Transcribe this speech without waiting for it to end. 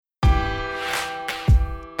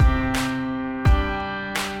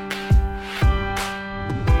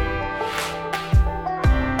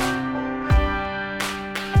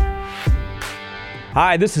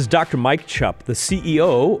Hi, this is Dr. Mike Chupp, the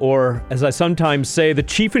CEO, or as I sometimes say, the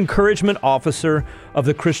Chief Encouragement Officer of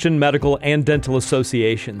the Christian Medical and Dental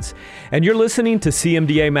Associations. And you're listening to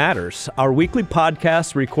CMDA Matters, our weekly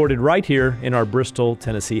podcast recorded right here in our Bristol,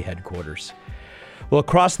 Tennessee headquarters. Well,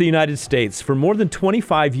 across the United States, for more than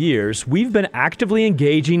 25 years, we've been actively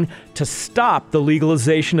engaging to stop the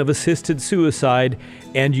legalization of assisted suicide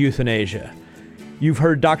and euthanasia. You've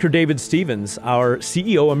heard Dr. David Stevens, our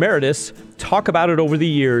CEO Emeritus, talk about it over the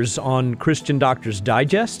years on Christian Doctor's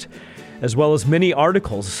Digest, as well as many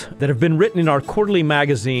articles that have been written in our quarterly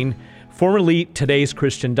magazine, formerly Today's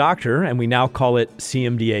Christian Doctor, and we now call it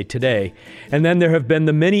CMDA Today. And then there have been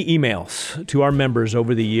the many emails to our members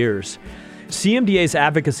over the years. CMDA's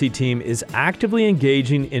advocacy team is actively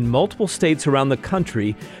engaging in multiple states around the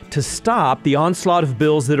country to stop the onslaught of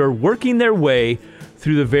bills that are working their way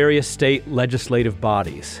through the various state legislative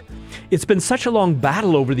bodies. It's been such a long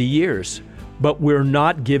battle over the years, but we're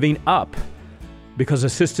not giving up because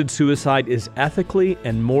assisted suicide is ethically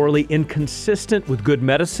and morally inconsistent with good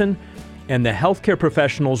medicine and the healthcare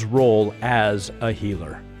professional's role as a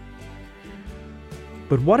healer.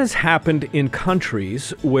 But what has happened in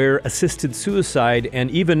countries where assisted suicide and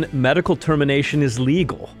even medical termination is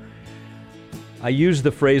legal? I use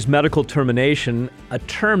the phrase medical termination, a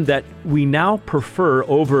term that we now prefer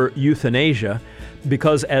over euthanasia,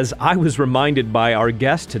 because as I was reminded by our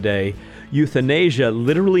guest today, euthanasia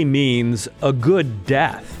literally means a good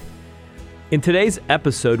death. In today's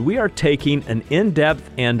episode, we are taking an in-depth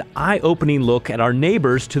and eye-opening look at our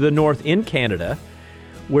neighbors to the north in Canada,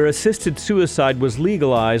 where assisted suicide was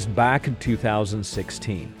legalized back in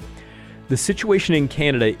 2016. The situation in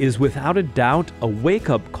Canada is without a doubt a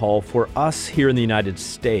wake-up call for us here in the United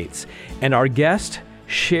States, and our guest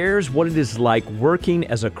shares what it is like working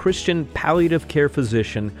as a Christian palliative care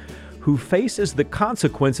physician who faces the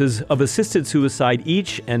consequences of assisted suicide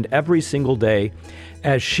each and every single day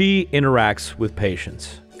as she interacts with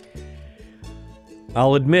patients.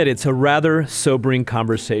 I'll admit it's a rather sobering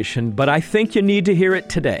conversation, but I think you need to hear it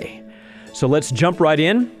today. So let's jump right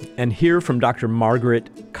in and hear from Dr. Margaret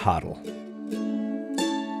Cottle.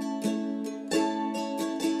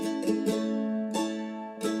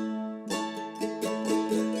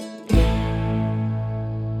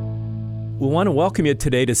 We want to welcome you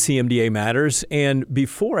today to CMDA Matters. And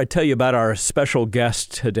before I tell you about our special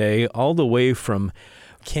guest today, all the way from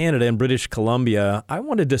Canada and British Columbia, I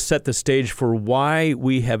wanted to set the stage for why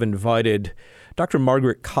we have invited Dr.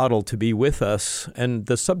 Margaret Cottle to be with us and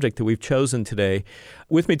the subject that we've chosen today.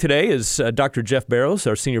 With me today is Dr. Jeff Barrows,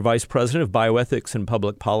 our Senior Vice President of Bioethics and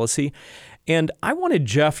Public Policy. And I wanted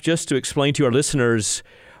Jeff just to explain to our listeners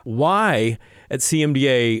why at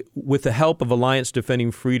CMDA, with the help of Alliance Defending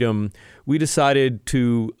Freedom, we decided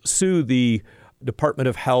to sue the Department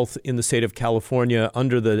of Health in the state of California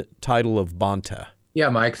under the title of Bonta. Yeah,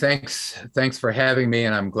 Mike, thanks for having me,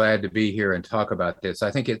 and I'm glad to be here and talk about this. I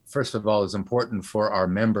think it, first of all, is important for our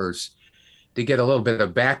members to get a little bit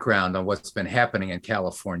of background on what's been happening in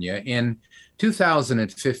California. In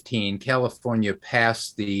 2015, California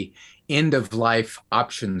passed the End of Life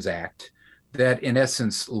Options Act that, in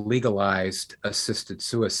essence, legalized assisted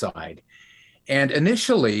suicide. And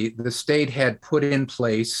initially, the state had put in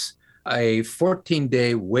place a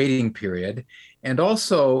 14-day waiting period and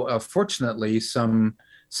also, fortunately, some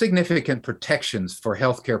significant protections for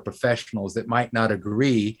healthcare professionals that might not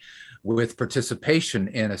agree with participation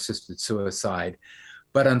in assisted suicide.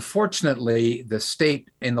 But unfortunately, the state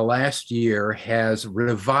in the last year has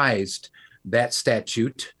revised that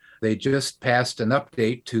statute. They just passed an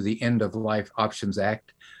update to the End of Life Options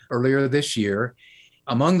Act earlier this year.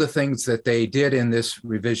 Among the things that they did in this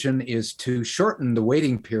revision is to shorten the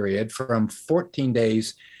waiting period from 14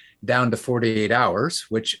 days down to 48 hours,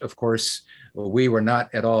 which, of course, we were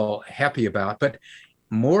not at all happy about. But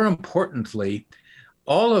more importantly,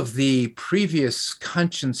 all of the previous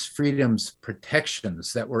conscience freedoms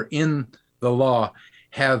protections that were in the law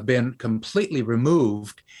have been completely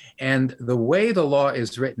removed. And the way the law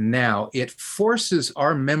is written now, it forces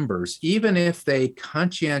our members, even if they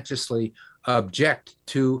conscientiously object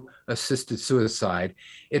to assisted suicide,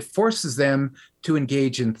 it forces them to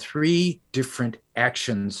engage in 3 different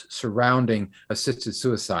actions surrounding assisted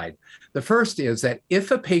suicide. The first is that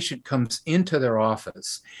if a patient comes into their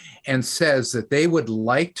office and says that they would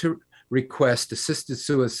like to request assisted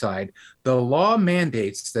suicide, the law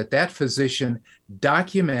mandates that that physician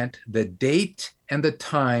document the date and the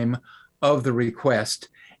time of the request,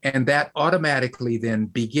 and that automatically then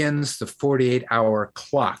begins the 48-hour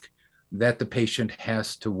clock that the patient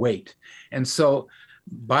has to wait. And so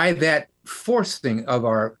By that forcing of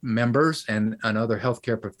our members and other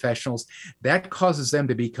healthcare professionals, that causes them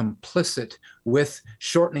to be complicit with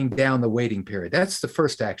shortening down the waiting period. That's the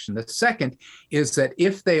first action. The second is that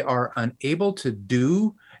if they are unable to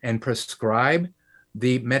do and prescribe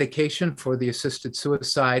the medication for the assisted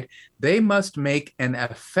suicide, they must make an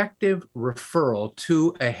effective referral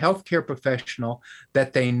to a healthcare professional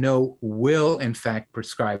that they know will, in fact,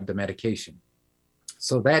 prescribe the medication.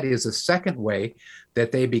 So that is a second way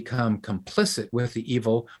that they become complicit with the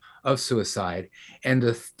evil of suicide. And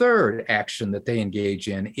the third action that they engage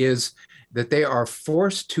in is that they are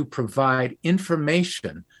forced to provide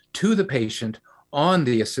information to the patient on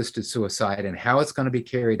the assisted suicide and how it's going to be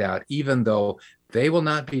carried out, even though they will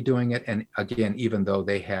not be doing it. And again, even though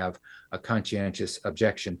they have a conscientious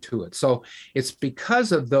objection to it. So it's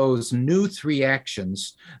because of those new three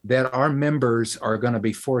actions that our members are going to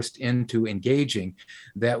be forced into engaging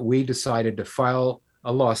that we decided to file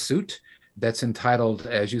a lawsuit that's entitled,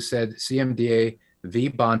 as you said, CMDA v.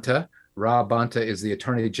 Bonta. Ra Bonta is the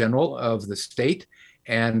Attorney General of the state,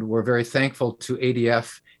 and we're very thankful to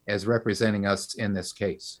ADF as representing us in this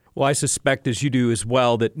case. Well, I suspect, as you do as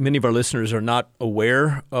well, that many of our listeners are not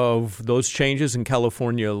aware of those changes in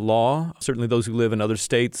California law. Certainly those who live in other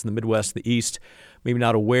states in the Midwest, the East, maybe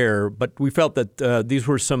not aware. But we felt that these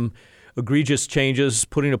were some egregious changes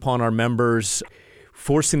putting upon our members,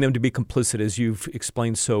 forcing them to be complicit, as you've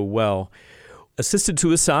explained so well. Assisted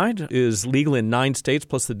suicide is legal in 9 states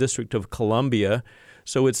plus the District of Columbia,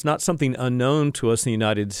 so it's not something unknown to us in the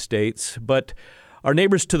United States. But our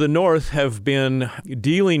neighbors to the north have been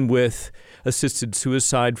dealing with assisted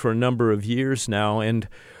suicide for a number of years now, and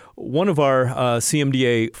one of our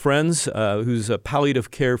CMDA friends, who's a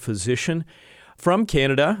palliative care physician from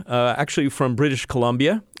Canada, actually from British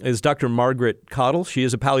Columbia, is Dr. Margaret Cottle. She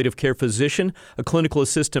is a palliative care physician, a clinical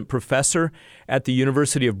assistant professor at the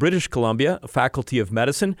University of British Columbia, Faculty of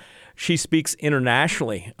Medicine. She speaks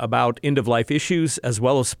internationally about end-of-life issues as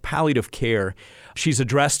well as palliative care. She's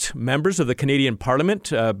addressed members of the Canadian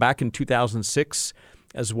Parliament back in 2006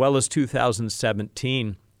 as well as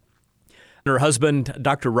 2017. Her husband,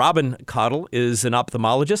 Dr. Robin Cottle, is an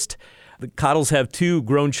ophthalmologist. The Cottles have 2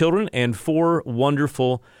 grown children and 4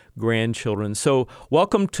 wonderful grandchildren. So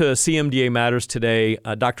welcome to CMDA Matters today,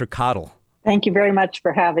 Dr. Cottle. Thank you very much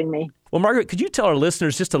for having me. Well, Margaret, could you tell our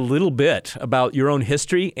listeners just a little bit about your own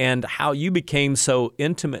history and how you became so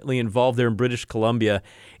intimately involved there in British Columbia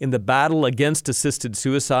in the battle against assisted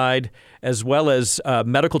suicide as well as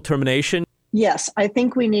medical termination? Yes, I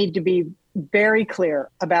think we need to be very clear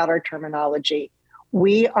about our terminology.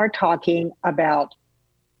 We are talking about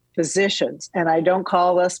physicians, and I don't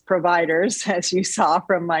call us providers, as you saw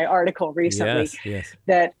from my article recently, yes.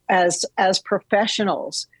 That as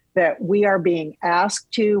professionals, that we are being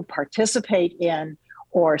asked to participate in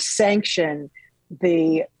or sanction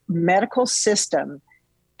the medical system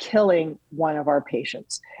killing one of our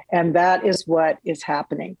patients. And that is what is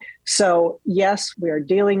happening. So yes, we are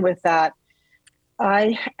dealing with that.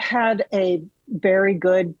 I had a very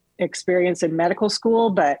good experience in medical school,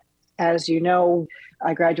 but as you know,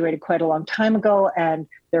 I graduated quite a long time ago, and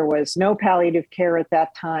there was no palliative care at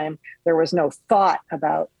that time. There was no thought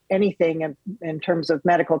about anything in terms of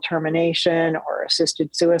medical termination or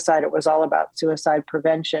assisted suicide. It was all about suicide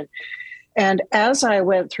prevention. And as I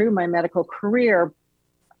went through my medical career,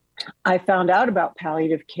 I found out about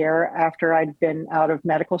palliative care after I'd been out of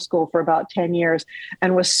medical school for about 10 years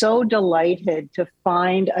and was so delighted to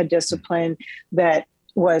find a discipline that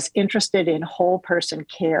was interested in whole person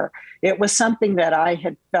care. It was something that I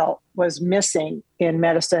had felt was missing in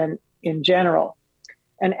medicine in general.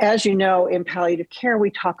 And as you know, in palliative care,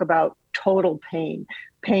 we talk about total pain,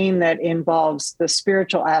 pain that involves the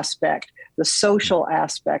spiritual aspect, the social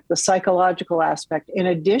aspect, the psychological aspect, in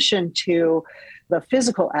addition to the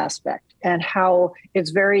physical aspect, and how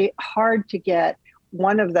it's very hard to get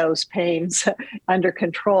one of those pains under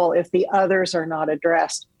control if the others are not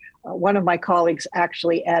addressed. One of my colleagues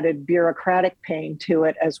actually added bureaucratic pain to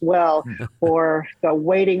it as well, for the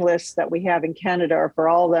waiting lists that we have in Canada, or for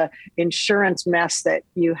all the insurance mess that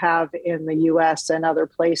you have in the US and other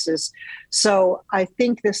places. So I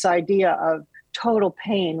think this idea of total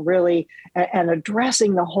pain really, and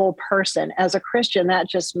addressing the whole person, as a Christian, that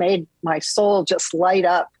just made my soul just light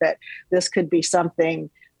up that this could be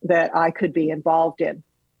something that I could be involved in.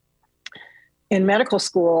 In medical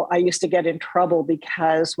school, I used to get in trouble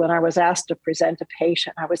because when I was asked to present a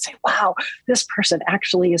patient, I would say, wow, this person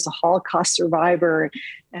actually is a Holocaust survivor.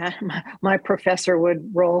 And my professor would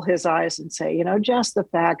roll his eyes and say, just the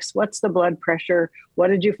facts. What's the blood pressure? What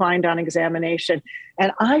did you find on examination?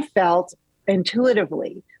 And I felt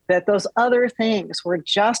intuitively that those other things were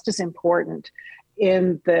just as important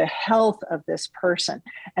in the health of this person.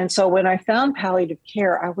 And so when I found palliative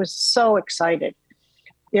care, I was so excited.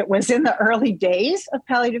 It was in the early days of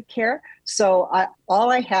palliative care. So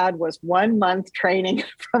all I had was 1 month training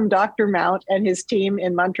from Dr. Mount and his team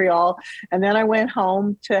in Montreal. And then I went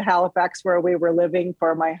home to Halifax, where we were living,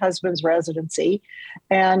 for my husband's residency.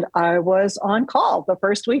 And I was on call the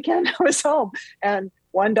first weekend I was home. And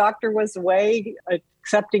one doctor was away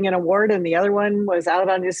accepting an award, and the other one was out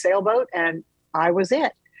on his sailboat, and I was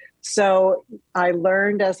it. So I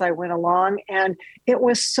learned as I went along, and it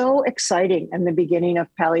was so exciting in the beginning of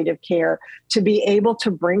palliative care to be able to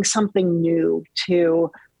bring something new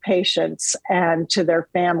to patients and to their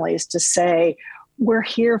families, to say, we're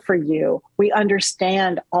here for you. We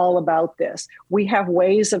understand all about this. We have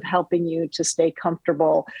ways of helping you to stay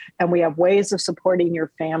comfortable, and we have ways of supporting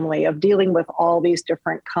your family, of dealing with all these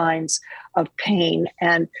different kinds of pain,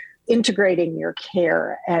 and integrating your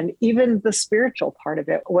care. And even the spiritual part of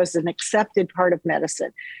it was an accepted part of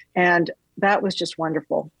medicine. And that was just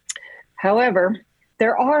wonderful. However,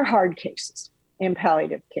 there are hard cases in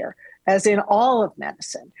palliative care, as in all of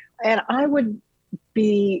medicine. And I would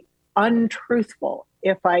be untruthful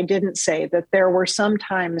if I didn't say that there were some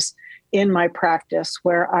times in my practice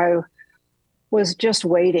where I was just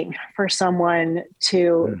waiting for someone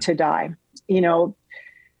to die. You know,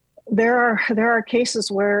 there are cases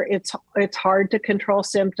where it's hard to control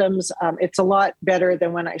symptoms. It's a lot better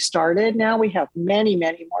than when I started. Now we have many,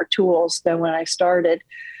 many more tools than when I started.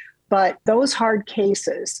 But those hard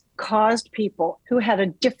cases caused people who had a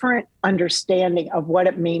different understanding of what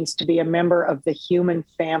it means to be a member of the human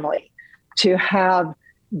family to have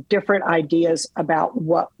different ideas about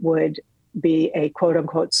what would be a quote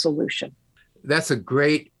unquote solution. That's a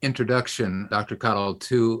great introduction, Dr. Cottle,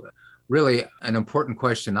 to really an important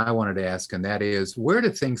question I wanted to ask, and that is, where do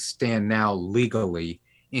things stand now legally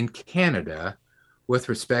in Canada with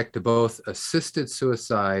respect to both assisted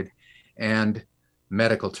suicide and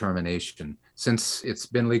medical termination, since it's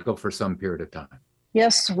been legal for some period of time?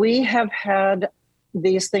 Yes, we have had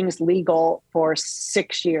these things legal for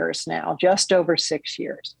 6 years now, just over 6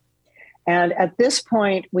 years. And at this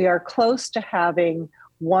point, we are close to having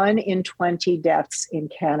 1 in 20 deaths in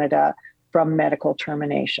Canada from medical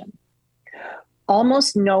termination.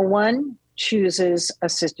 Almost no one chooses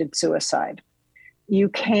assisted suicide. You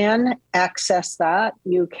can access that.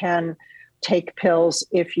 You can take pills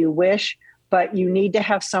if you wish, but you need to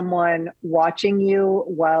have someone watching you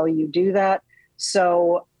while you do that.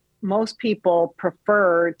 So most people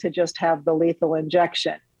prefer to just have the lethal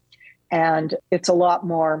injection. And it's a lot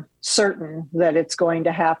more certain that it's going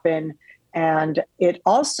to happen. And it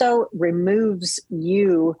also removes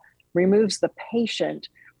the patient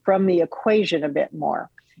from the equation a bit more.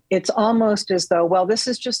 It's almost as though, well, this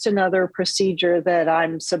is just another procedure that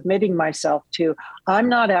I'm submitting myself to. I'm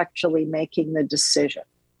not actually making the decision.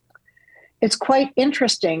 It's quite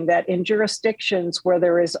interesting that in jurisdictions where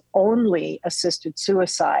there is only assisted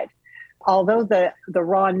suicide, although the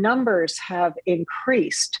raw numbers have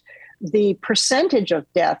increased, the percentage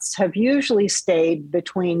of deaths have usually stayed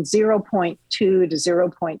between 0.2 to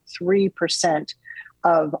 0.3%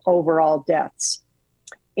 of overall deaths.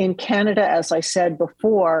 In Canada, as I said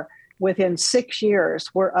before, within 6 years,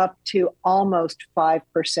 we're up to almost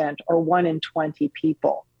 5%, or 1 in 20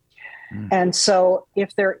 people. And so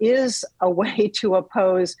if there is a way to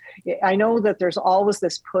oppose, I know that there's always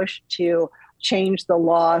this push to change the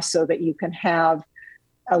law so that you can have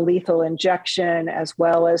a lethal injection as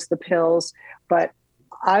well as the pills, but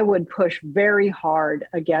I would push very hard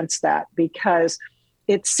against that, because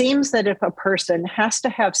it seems that if a person has to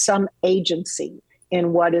have some agency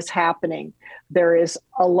in what is happening, there is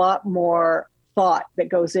a lot more thought that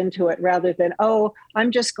goes into it, rather than, oh,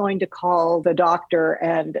 I'm just going to call the doctor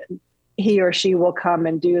and he or she will come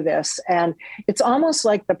and do this. And it's almost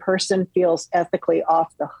like the person feels ethically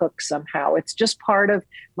off the hook somehow. It's just part of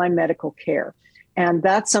my medical care. And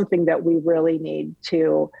that's something that we really need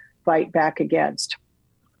to fight back against.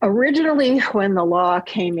 Originally, when the law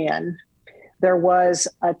came in, there was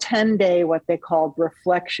a 10-day, what they called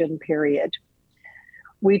reflection period.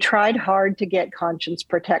 We tried hard to get conscience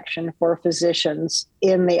protection for physicians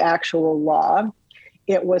in the actual law.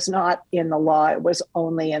 It was not in the law, it was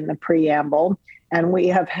only in the preamble. And we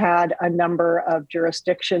have had a number of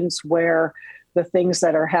jurisdictions where the things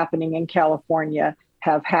that are happening in California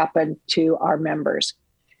have happened to our members.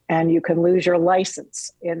 And you can lose your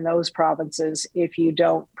license in those provinces if you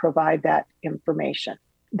don't provide that information.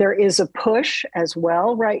 There is a push as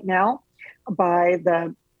well right now by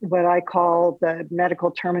what I call the medical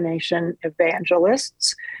termination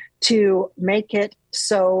evangelists to make it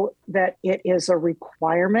so that it is a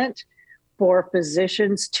requirement for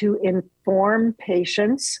physicians to inform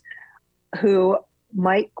patients who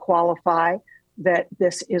might qualify that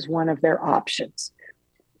this is one of their options.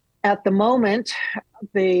 At the moment,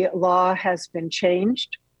 the law has been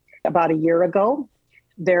changed about a year ago.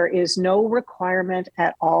 There is no requirement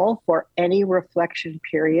at all for any reflection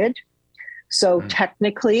period. So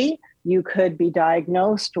technically, you could be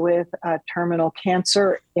diagnosed with terminal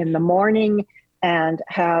cancer in the morning and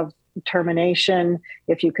have termination,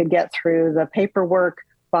 if you could get through the paperwork,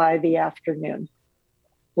 by the afternoon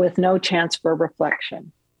with no chance for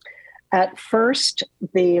reflection. At first,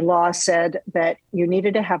 the law said that you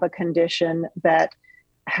needed to have a condition that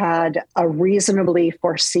had a reasonably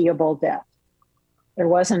foreseeable death. There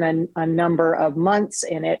wasn't a number of months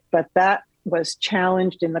in it, but that was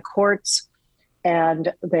challenged in the courts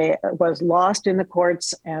and was lost in the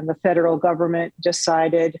courts, and the federal government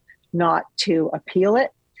decided not to appeal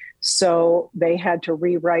it. So they had to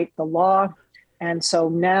rewrite the law. And so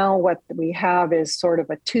now what we have is sort of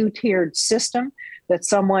a two-tiered system, that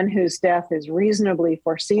someone whose death is reasonably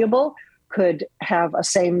foreseeable could have a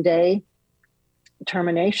same-day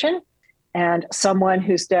termination, and someone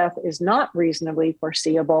whose death is not reasonably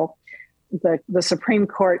foreseeable, the Supreme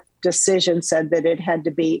Court decision said that it had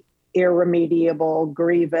to be irremediable,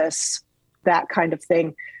 grievous, that kind of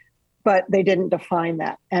thing. But they didn't define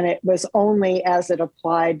that. And it was only as it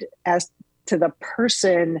applied as to the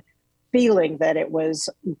person feeling that it was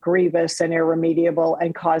grievous and irremediable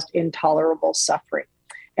and caused intolerable suffering.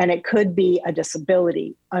 And it could be a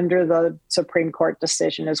disability under the Supreme Court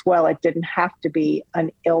decision as well. It didn't have to be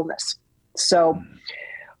an illness. So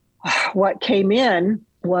what came in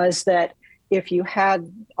was that if you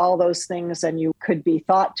had all those things and you could be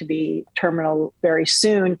thought to be terminal very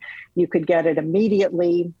soon, you could get it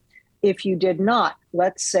immediately. If you did not,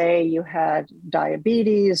 let's say you had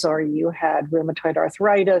diabetes or you had rheumatoid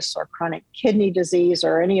arthritis or chronic kidney disease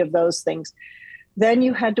or any of those things, then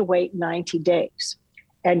you had to wait 90 days.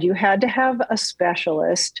 And you had to have a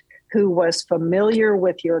specialist who was familiar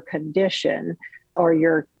with your condition or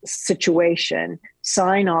your situation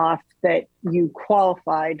sign off that you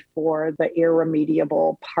qualified for the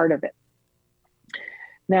irremediable part of it.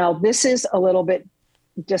 Now, this is a little bit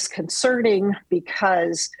disconcerting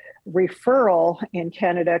because referral in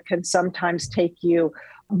Canada can sometimes take you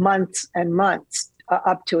months and months,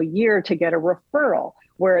 up to a year to get a referral,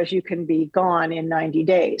 whereas you can be gone in 90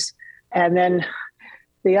 days. And then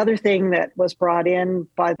the other thing that was brought in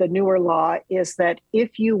by the newer law is that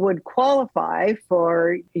if you would qualify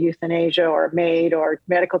for euthanasia or MAID or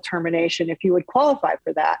medical termination, if you would qualify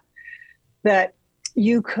for that, that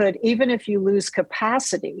you could, even if you lose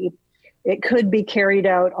capacity, it could be carried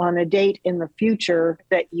out on a date in the future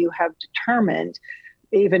that you have determined,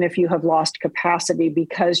 even if you have lost capacity,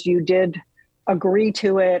 because you did agree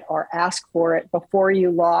to it or ask for it before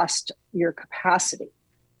you lost your capacity.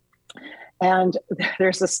 And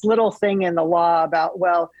there's this little thing in the law about,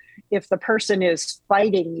 well, if the person is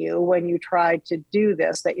fighting you when you try to do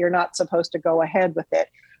this, that you're not supposed to go ahead with it.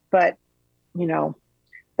 But, you know,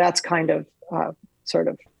 that's kind of sort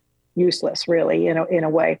of useless, really, in a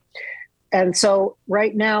way. And so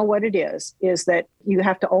right now what it is that you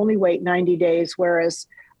have to only wait 90 days, whereas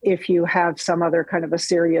if you have some other kind of a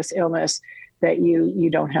serious illness that you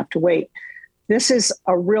don't have to wait. This is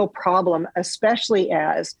a real problem, especially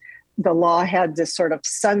as the law had this sort of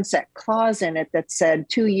sunset clause in it that said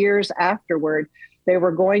 2 years afterward, they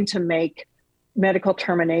were going to make medical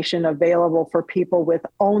termination available for people with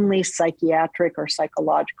only psychiatric or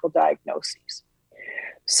psychological diagnoses.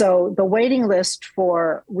 So the waiting list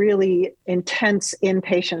for really intense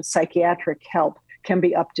inpatient psychiatric help can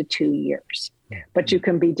be up to 2 years, but you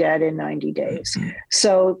can be dead in 90 days.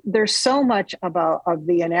 So there's so much of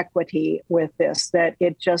the inequity with this that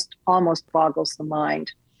it just almost boggles the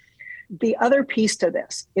mind. The other piece to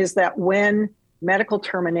this is that when medical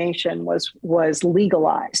termination was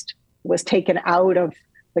legalized, was taken out of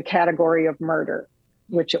the category of murder,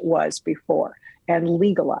 which it was before, and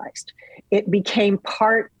legalized, it became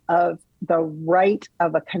part of the right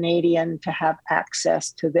of a Canadian to have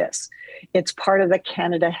access to this. It's part of the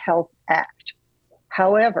Canada Health Act.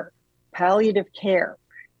 However, palliative care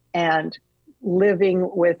and living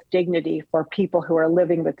with dignity for people who are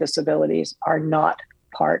living with disabilities are not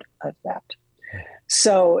part of that.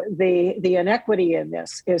 So the inequity in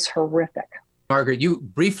this is horrific. Margaret, you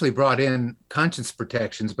briefly brought in conscience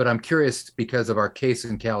protections, but I'm curious because of our case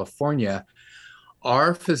in California,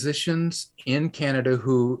 are physicians in Canada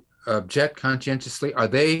who object conscientiously, are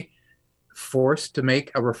they forced to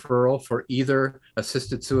make a referral for either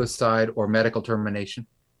assisted suicide or medical termination?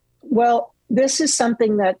 Well, this is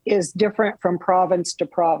something that is different from province to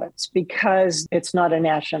province because it's not a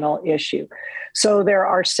national issue. So there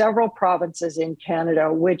are several provinces in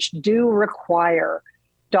Canada which do require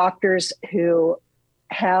doctors who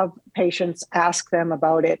have patients ask them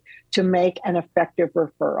about it to make an effective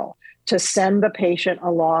referral, to send the patient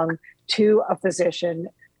along to a physician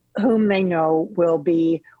whom they know will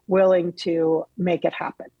be willing to make it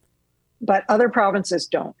happen. But other provinces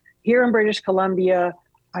don't. Here in British Columbia,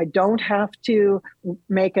 I don't have to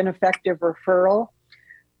make an effective referral.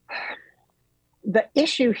 The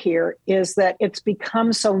issue here is that it's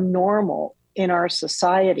become so normal in our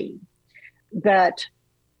society that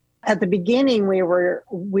at the beginning we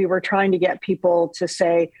were trying to get people to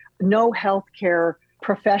say no healthcare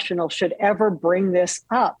professional should ever bring this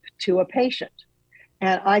up to a patient.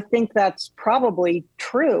 And I think that's probably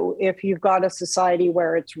true if you've got a society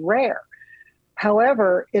where it's rare.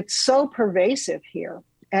 However, it's so pervasive here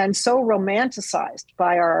and so romanticized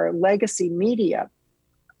by our legacy media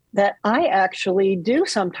that I actually do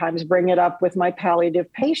sometimes bring it up with my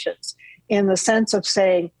palliative patients in the sense of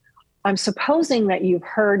saying, I'm supposing that you've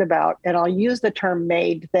heard about, and I'll use the term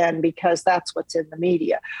MAID then because that's what's in the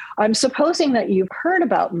media. I'm supposing that you've heard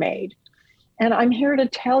about MAID, and I'm here to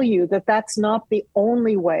tell you that that's not the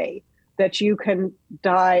only way that you can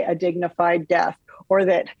die a dignified death, or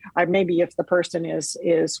that maybe if the person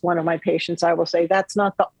is one of my patients, I will say that's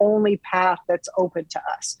not the only path that's open to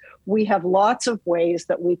us. We have lots of ways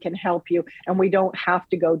that we can help you, and we don't have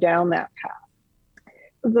to go down that path.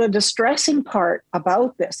 The distressing part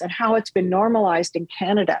about this and how it's been normalized in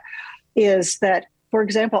Canada is that, for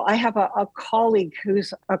example, I have a colleague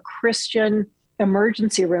who's a Christian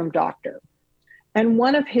emergency room doctor. And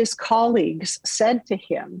one of his colleagues said to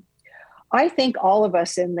him, I think all of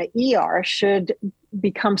us in the ER should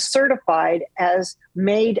become certified as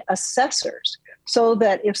MAID assessors so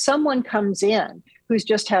that if someone comes in who's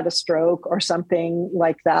just had a stroke or something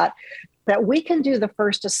like that, that we can do the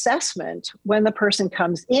first assessment when the person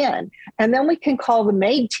comes in, and then we can call the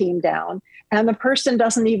MAID team down, and the person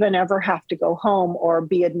doesn't even ever have to go home or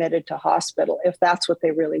be admitted to hospital if that's what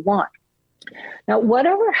they really want. Now,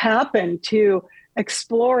 whatever happened to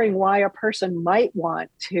exploring why a person might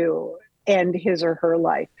want to end his or her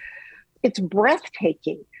life? It's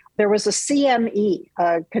breathtaking. There was a CME,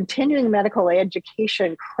 a continuing medical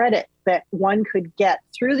education credit that one could get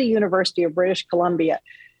through the University of British Columbia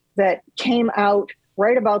that came out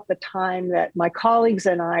right about the time that my colleagues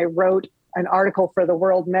and I wrote an article for the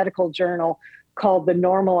World Medical Journal called The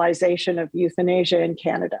Normalization of Euthanasia in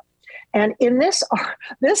Canada. And in this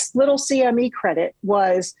little CME credit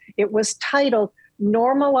was titled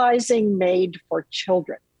Normalizing MAID for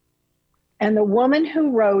Children. And the woman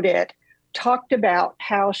who wrote it talked about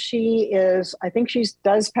how she is, I think she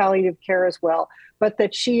does palliative care as well, but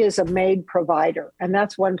that she is a MAID provider. And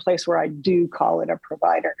that's one place where I do call it a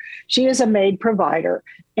provider. She is a MAID provider.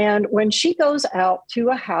 And when she goes out to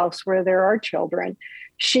a house where there are children,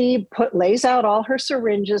 she lays out all her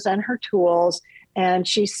syringes and her tools, and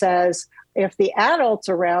she says, if the adults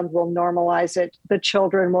around will normalize it, the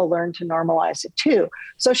children will learn to normalize it too.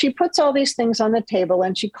 So she puts all these things on the table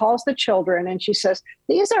and she calls the children and she says,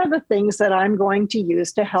 these are the things that I'm going to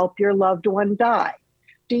use to help your loved one die.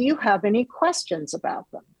 Do you have any questions about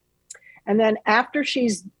them? And then after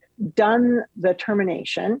she's done the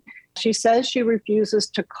termination, she says she refuses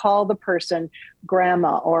to call the person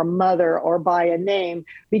grandma or mother or by a name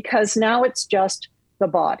because now it's just the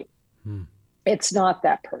body. It's not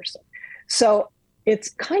that person. So it's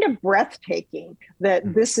kind of breathtaking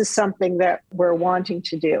that this is something that we're wanting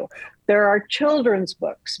to do. There are children's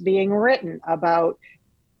books being written about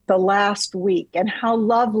the last week and how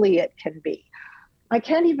lovely it can be. I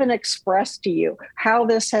can't even express to you how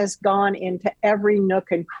this has gone into every nook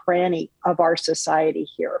and cranny of our society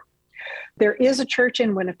here. There is a church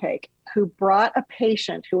in Winnipeg who brought a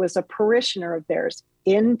patient who was a parishioner of theirs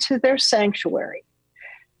into their sanctuary,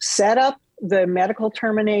 set up the medical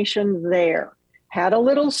termination there, had a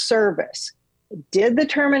little service, did the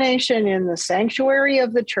termination in the sanctuary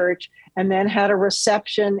of the church, and then had a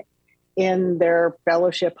reception in their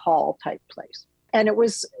fellowship hall type place. And it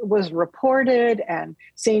was reported and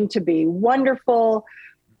seemed to be wonderful,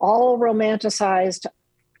 all romanticized.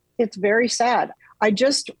 It's very sad. I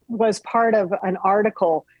just was part of an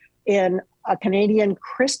article in a Canadian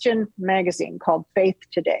Christian magazine called Faith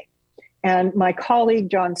Today. And my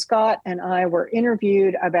colleague, John Scott, and I were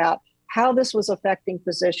interviewed about how this was affecting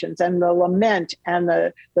physicians and the lament and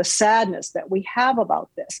the sadness that we have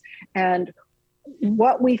about this and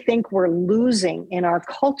what we think we're losing in our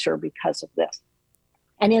culture because of this.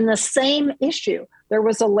 And in the same issue, There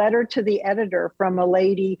was a letter to the editor from a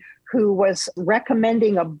lady who was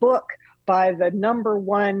recommending a book by the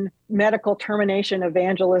 #1 medical termination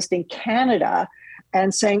evangelist in Canada,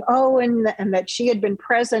 and saying, and that she had been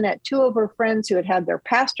present at 2 of her friends who had had their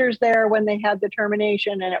pastors there when they had the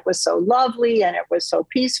termination, and it was so lovely and it was so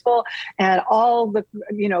peaceful, and all the,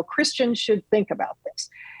 Christians should think about this.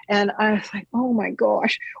 And I was like, oh my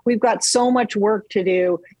gosh, we've got so much work to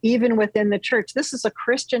do, even within the church. This is a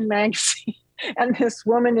Christian magazine. And this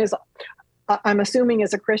woman is, I'm assuming,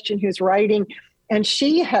 is a Christian who's writing, and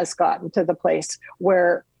she has gotten to the place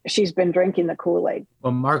where she's been drinking the Kool-Aid.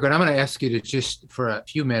 Well, Margaret, I'm going to ask you to just for a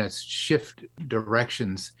few minutes shift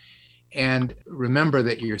directions and remember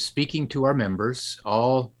that you're speaking to our members,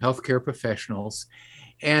 all healthcare professionals.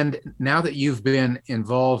 And now that you've been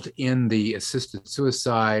involved in the assisted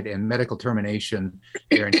suicide and medical termination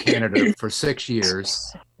here in Canada for 6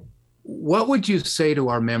 years, what would you say to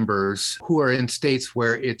our members who are in states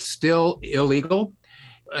where it's still illegal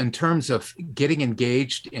in terms of getting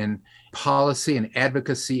engaged in policy and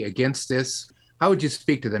advocacy against this? How would you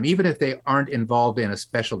speak to them, even if they aren't involved in a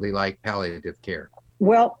specialty like palliative care?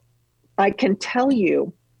 Well, I can tell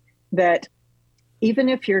you that even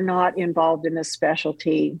if you're not involved in a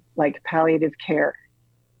specialty like palliative care,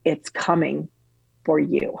 it's coming for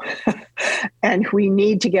you. And we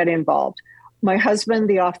need to get involved. My husband,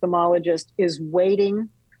 the ophthalmologist, is waiting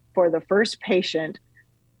for the first patient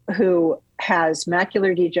who has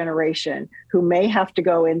macular degeneration, who may have to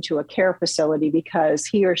go into a care facility because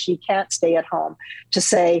he or she can't stay at home, to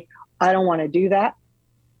say, I don't want to do that.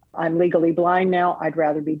 I'm legally blind now. I'd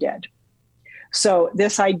rather be dead. So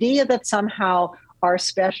this idea that somehow our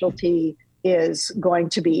specialty is going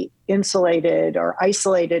to be insulated or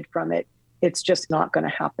isolated from it, it's just not going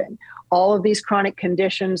to happen. All of these chronic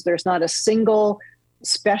conditions, there's not a single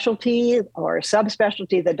specialty or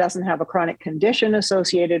subspecialty that doesn't have a chronic condition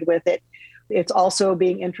associated with it. It's also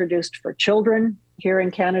being introduced for children here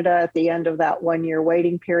in Canada at the end of that 1-year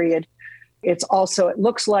waiting period. It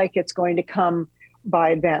looks like it's going to come by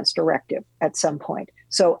advance directive at some point.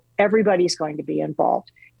 So everybody's going to be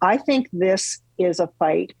involved. I think this is a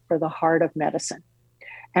fight for the heart of medicine,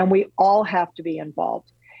 and we all have to be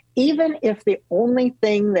involved. Even if the only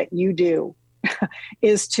thing that you do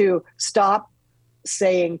is to stop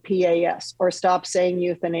saying PAS or stop saying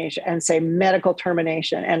euthanasia and say medical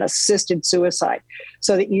termination and assisted suicide,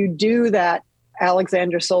 so that you do that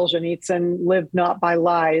Alexander Solzhenitsyn live not by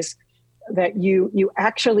lies, that you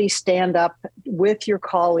actually stand up with your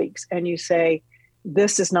colleagues and you say,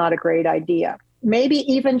 this is not a great idea. Maybe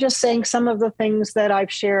even just saying some of the things that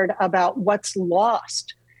I've shared about what's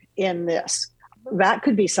lost in this. That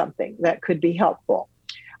could be something that could be helpful.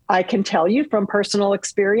 I can tell you from personal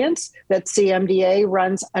experience that CMDA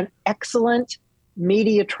runs an excellent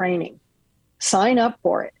media training. Sign up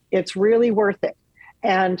for it. It's really worth it.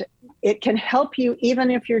 And it can help you even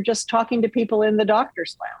if you're just talking to people in the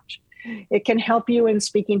doctor's lounge. It can help you in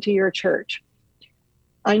speaking to your church.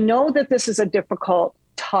 I know that this is a difficult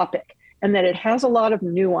topic and that it has a lot of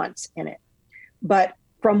nuance in it. But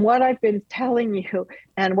from what I've been telling you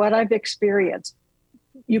and what I've experienced,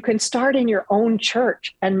 you can start in your own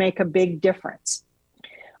church and make a big difference.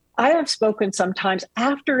 I have spoken sometimes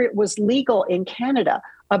after it was legal in Canada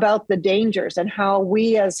about the dangers and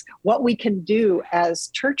what we can do as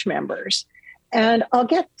church members. And I'll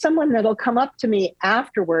get someone that'll come up to me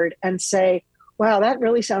afterward and say, wow, that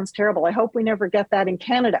really sounds terrible. I hope we never get that in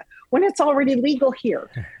Canada, when it's already legal here.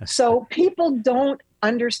 So people don't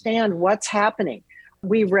understand what's happening.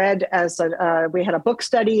 We read we had a book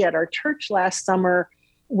study at our church last summer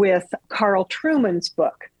with Carl Trueman's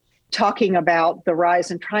book, talking about the rise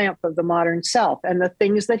and triumph of the modern self and the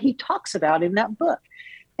things that he talks about in that book.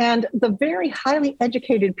 And the very highly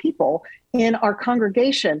educated people in our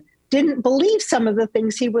congregation didn't believe some of the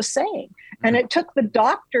things he was saying. And it took the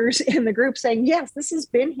doctors in the group saying, yes, this has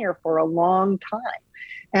been here for a long time.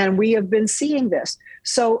 And we have been seeing this.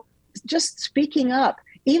 So just speaking up,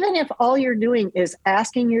 even if all you're doing is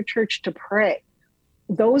asking your church to pray,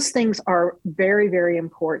 those things are very, very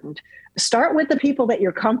important. Start with the people that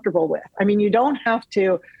you're comfortable with. I mean, you don't have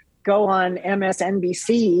to go on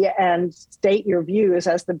MSNBC and state your views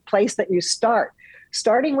as the place that you start.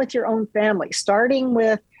 Starting with your own family, starting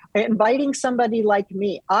with inviting somebody like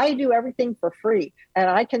me. I do everything for free and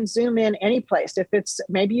I can Zoom in any place. If it's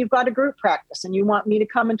maybe you've got a group practice and you want me to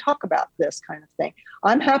come and talk about this kind of thing,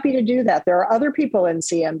 I'm happy to do that. There are other people in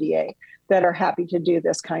CMDA that are happy to do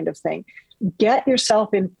this kind of thing. Get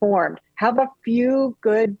yourself informed. Have a few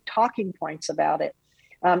good talking points about it.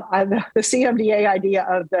 The CMDA idea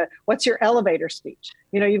of what's your elevator speech?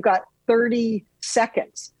 You've got 30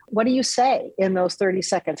 seconds. What do you say in those 30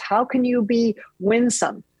 seconds? How can you be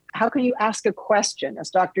winsome? How can you ask a question, as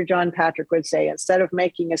Dr. John Patrick would say, instead of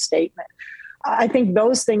making a statement? I think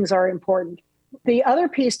those things are important. The other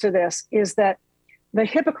piece to this is that the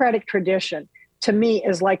Hippocratic tradition, to me,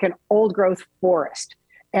 is like an old growth forest.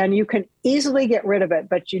 And you can easily get rid of it,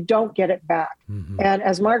 but you don't get it back. Mm-hmm. And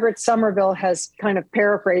as Margaret Somerville has kind of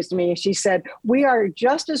paraphrased me, she said, we are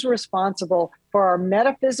just as responsible for our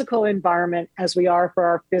metaphysical environment as we are for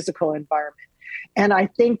our physical environment. And I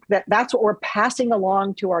think that that's what we're passing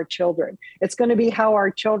along to our children. It's going to be how our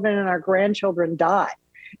children and our grandchildren die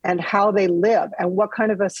and how they live and what kind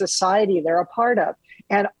of a society they're a part of.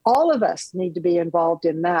 And all of us need to be involved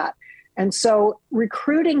in that. And so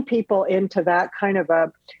recruiting people into that kind of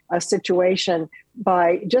a situation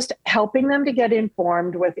by just helping them to get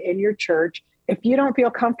informed within your church. If you don't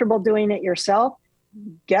feel comfortable doing it yourself,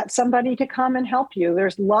 get somebody to come and help you.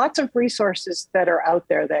 There's lots of resources that are out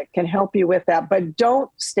there that can help you with that, but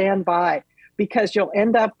don't stand by, because you'll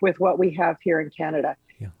end up with what we have here in Canada.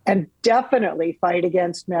 Yeah. And definitely fight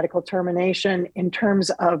against medical termination in terms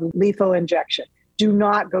of lethal injection. Do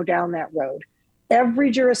not go down that road.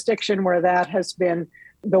 Every jurisdiction where that has been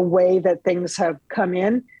the way that things have come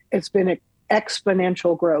in, it's been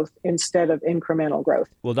exponential growth instead of incremental growth.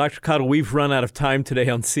 Well, Dr. Cottle, we've run out of time today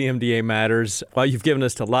on CMDA Matters. Well, you've given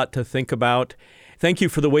us a lot to think about. Thank you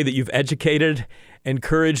for the way that you've educated,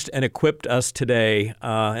 encouraged, and equipped us today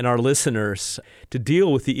and our listeners to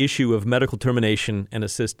deal with the issue of medical termination and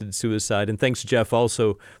assisted suicide. And thanks, Jeff,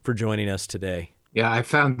 also for joining us today. Yeah, I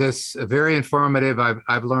found this very informative.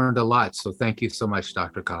 I've learned a lot. So thank you so much,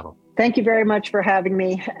 Dr. Cottle. Thank you very much for having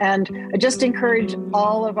me. And I just encourage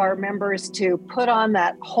all of our members to put on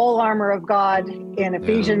that whole armor of God in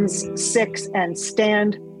Ephesians 6 and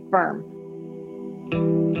stand firm.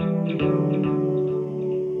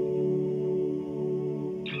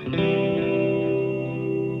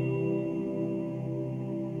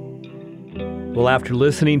 Well, after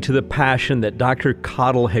listening to the passion that Dr.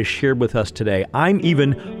 Cottle has shared with us today, I'm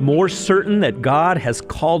even more certain that God has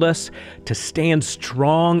called us to stand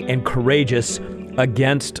strong and courageous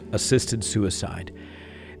against assisted suicide.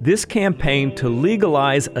 This campaign to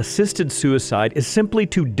legalize assisted suicide is simply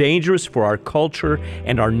too dangerous for our culture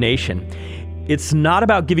and our nation. It's not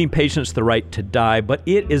about giving patients the right to die, but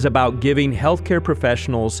it is about giving healthcare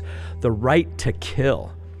professionals the right to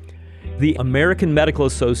kill. The American Medical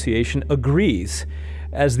Association agrees,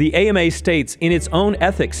 as the AMA states in its own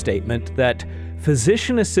ethics statement, that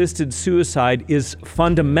physician-assisted suicide is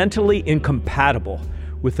fundamentally incompatible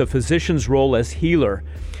with the physician's role as healer,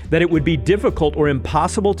 that it would be difficult or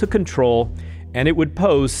impossible to control, and it would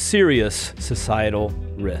pose serious societal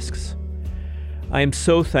risks. I am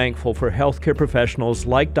so thankful for healthcare professionals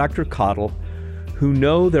like Dr. Cottle who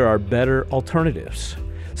know there are better alternatives,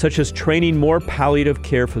 such as training more palliative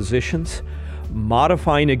care physicians,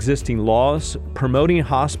 modifying existing laws, promoting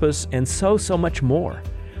hospice, and so much more.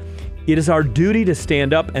 It is our duty to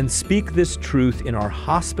stand up and speak this truth in our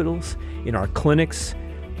hospitals, in our clinics,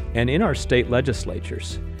 and in our state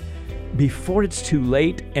legislatures before it's too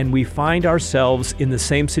late and we find ourselves in the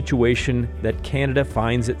same situation that Canada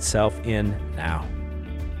finds itself in now.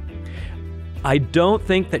 I don't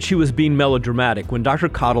think that she was being melodramatic when Dr.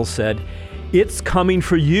 Cottle said, "It's coming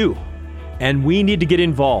for you, and we need to get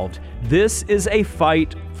involved. This is a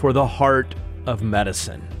fight for the heart of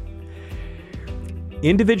medicine."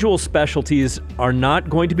 Individual specialties are not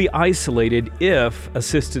going to be isolated if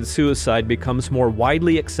assisted suicide becomes more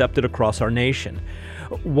widely accepted across our nation.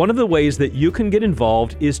 One of the ways that you can get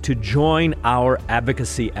involved is to join our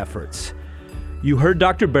advocacy efforts. You heard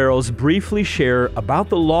Dr. Barrows briefly share about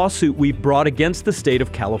the lawsuit we've brought against the state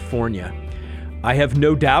of California. I have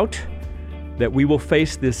no doubt that we will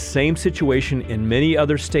face this same situation in many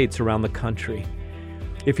other states around the country.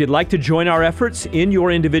 If you'd like to join our efforts in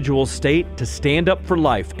your individual state to stand up for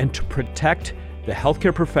life and to protect the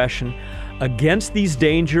healthcare profession against these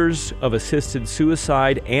dangers of assisted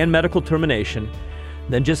suicide and medical termination,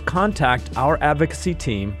 then just contact our advocacy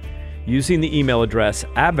team using the email address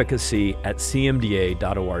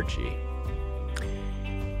advocacy@cmda.org.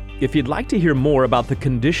 If you'd like to hear more about the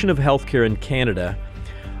condition of healthcare in Canada,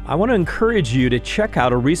 I want to encourage you to check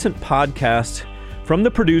out a recent podcast from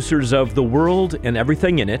the producers of The World and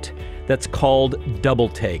Everything in It that's called Double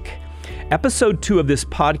Take. Episode 2 of this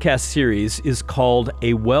podcast series is called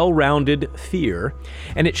A Well-Rounded Fear,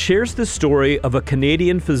 and it shares the story of a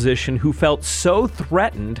Canadian physician who felt so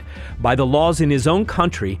threatened by the laws in his own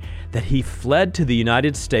country that he fled to the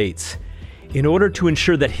United States in order to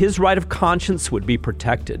ensure that his right of conscience would be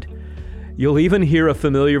protected. You'll even hear a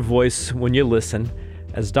familiar voice when you listen.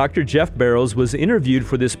 as Dr. Jeff Barrows was interviewed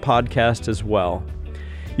for this podcast as well.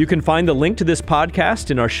 You can find the link to this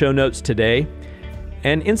podcast in our show notes today.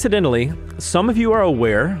 And incidentally, some of you are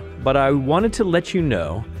aware, but I wanted to let you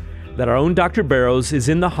know that our own Dr. Barrows is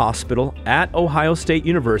in the hospital at Ohio State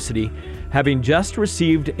University, having just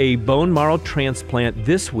received a bone marrow transplant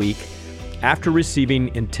this week after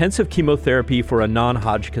receiving intensive chemotherapy for a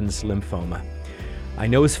non-Hodgkin's lymphoma. I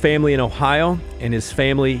know his family in Ohio and his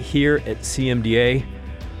family here at CMDA.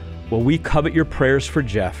 Well, we covet your prayers for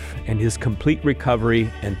Jeff and his complete recovery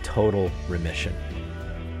and total remission.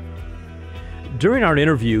 During our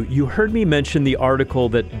interview, you heard me mention the article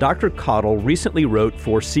that Dr. Cottle recently wrote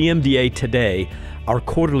for CMDA Today, our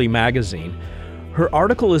quarterly magazine. Her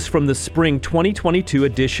article is from the spring 2022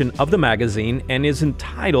 edition of the magazine and is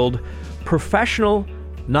entitled, "Professional,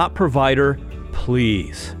 Not Provider,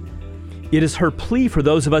 Please." It is her plea for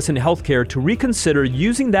those of us in healthcare to reconsider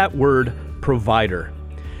using that word provider.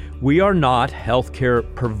 We are not healthcare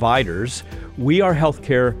providers, we are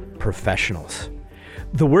healthcare professionals.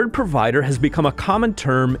 The word provider has become a common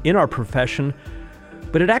term in our profession,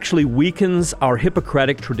 but it actually weakens our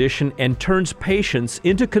Hippocratic tradition and turns patients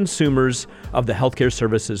into consumers of the healthcare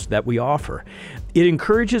services that we offer. It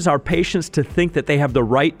encourages our patients to think that they have the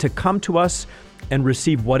right to come to us and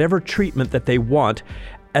receive whatever treatment that they want,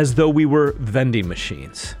 as though we were vending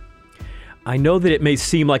machines. I know that it may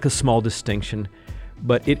seem like a small distinction,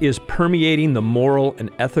 but it is permeating the moral and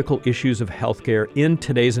ethical issues of healthcare in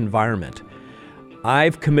today's environment.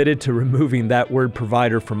 I've committed to removing that word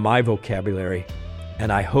provider from my vocabulary,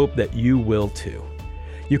 and I hope that you will too.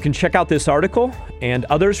 You can check out this article and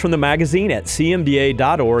others from the magazine at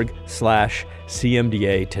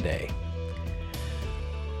cmda.org/CMDA Today.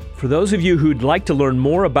 For those of you who'd like to learn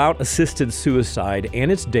more about assisted suicide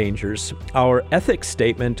and its dangers, our ethics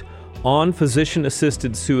statement on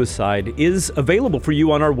physician-assisted suicide is available for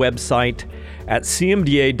you on our website at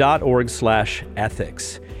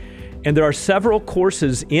cmda.org/ethics. And there are several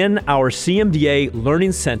courses in our CMDA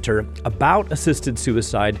Learning Center about assisted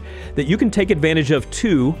suicide that you can take advantage of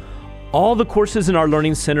too. All the courses in our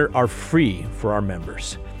Learning Center are free for our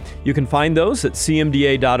members. You can find those at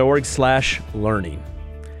cmda.org/learning.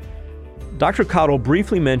 Dr. Cottle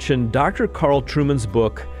briefly mentioned Dr. Carl Trueman's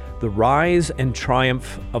book, The Rise and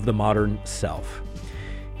Triumph of the Modern Self.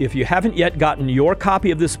 If you haven't yet gotten your copy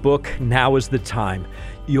of this book, now is the time.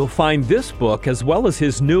 You'll find this book, as well as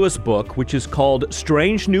his newest book, which is called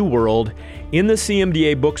Strange New World, in the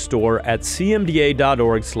CMDA bookstore at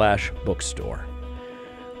cmda.org/bookstore.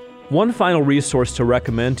 One final resource to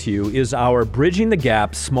recommend to you is our Bridging the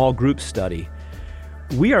Gap small group study.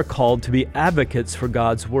 We are called to be advocates for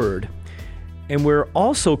God's Word, and we're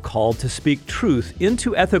also called to speak truth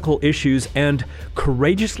into ethical issues and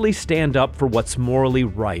courageously stand up for what's morally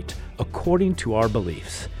right, according to our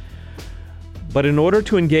beliefs. But in order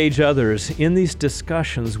to engage others in these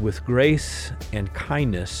discussions with grace and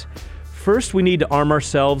kindness, first we need to arm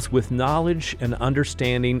ourselves with knowledge and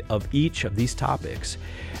understanding of each of these topics.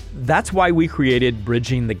 That's why we created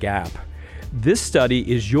Bridging the Gap. This study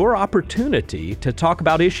is your opportunity to talk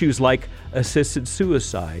about issues like assisted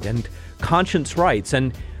suicide and conscience rights,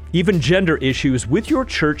 and even gender issues with your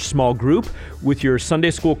church small group, with your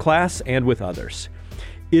Sunday school class, and with others.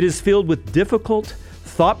 It is filled with difficult,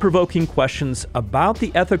 thought-provoking questions about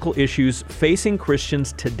the ethical issues facing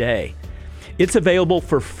Christians today. It's available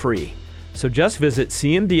for free, so just visit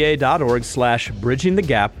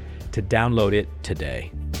cmda.org/bridgingthegap to download it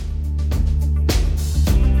today.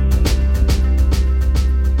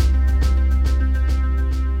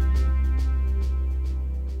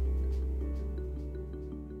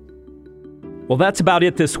 Well, that's about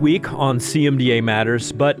it this week on CMDA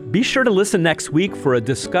Matters, but be sure to listen next week for a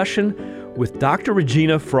discussion with Dr.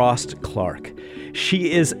 Regina Frost Clark.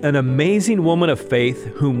 She is an amazing woman of faith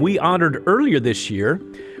whom we honored earlier this year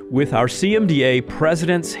with our CMDA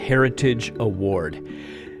President's Heritage Award.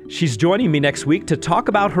 She's joining me next week to talk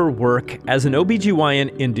about her work as an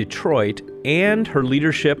OBGYN in Detroit and her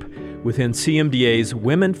leadership within CMDA's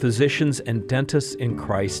Women Physicians and Dentists in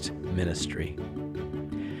Christ ministry.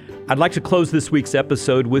 I'd like to close this week's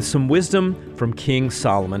episode with some wisdom from King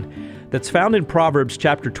Solomon that's found in Proverbs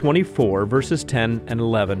chapter 24, verses 10 and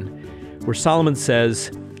 11, where Solomon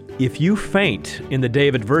says, "If you faint in the day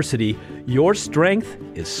of adversity, your strength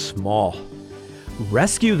is small.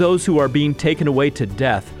 Rescue those who are being taken away to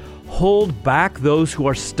death. Hold back those who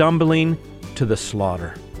are stumbling to the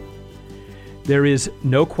slaughter." There is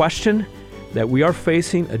no question that we are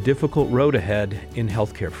facing a difficult road ahead in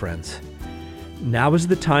healthcare, friends. Now is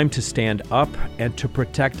the time to stand up and to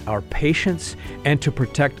protect our patients and to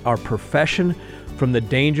protect our profession from the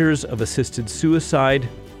dangers of assisted suicide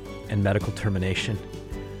and medical termination.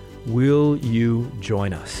 Will you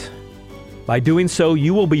join us? By doing so,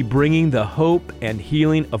 you will be bringing the hope and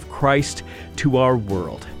healing of Christ to our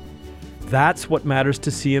world. That's what matters to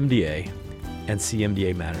CMDA and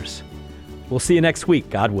CMDA Matters. We'll see you next week,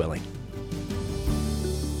 God willing.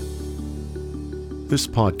 This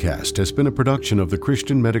podcast has been a production of the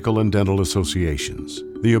Christian Medical and Dental Associations.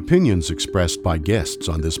 The opinions expressed by guests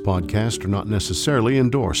on this podcast are not necessarily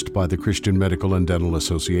endorsed by the Christian Medical and Dental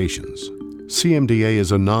Associations. CMDA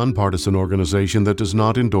is a nonpartisan organization that does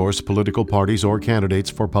not endorse political parties or candidates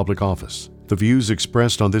for public office. The views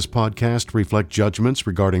expressed on this podcast reflect judgments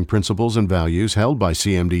regarding principles and values held by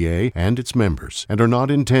CMDA and its members and are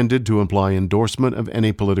not intended to imply endorsement of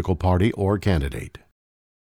any political party or candidate.